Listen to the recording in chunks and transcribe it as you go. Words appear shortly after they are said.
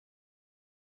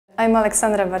I'm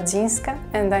Aleksandra Wardzinska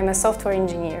and I'm a software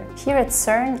engineer. Here at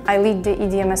CERN, I lead the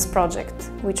EDMS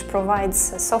project, which provides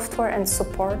software and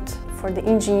support for the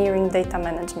engineering data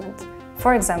management.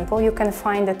 For example, you can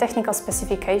find the technical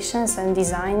specifications and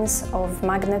designs of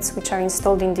magnets which are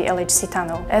installed in the LHC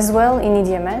tunnel. As well, in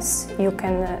EDMS, you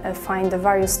can find the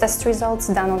various test results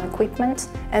done on equipment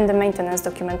and the maintenance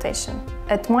documentation.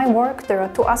 At my work, there are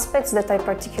two aspects that I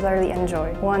particularly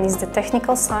enjoy. One is the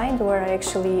technical side, where I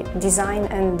actually design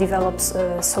and develop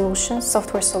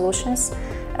software solutions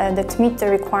that meet the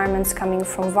requirements coming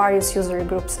from various user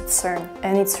groups at CERN.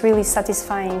 And it's really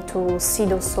satisfying to see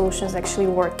those solutions actually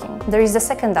working. There is the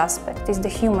second aspect, is the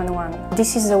human one.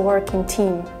 This is a working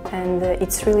team, and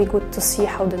it's really good to see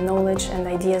how the knowledge and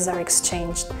ideas are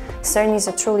exchanged. CERN is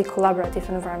a truly collaborative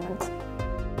environment.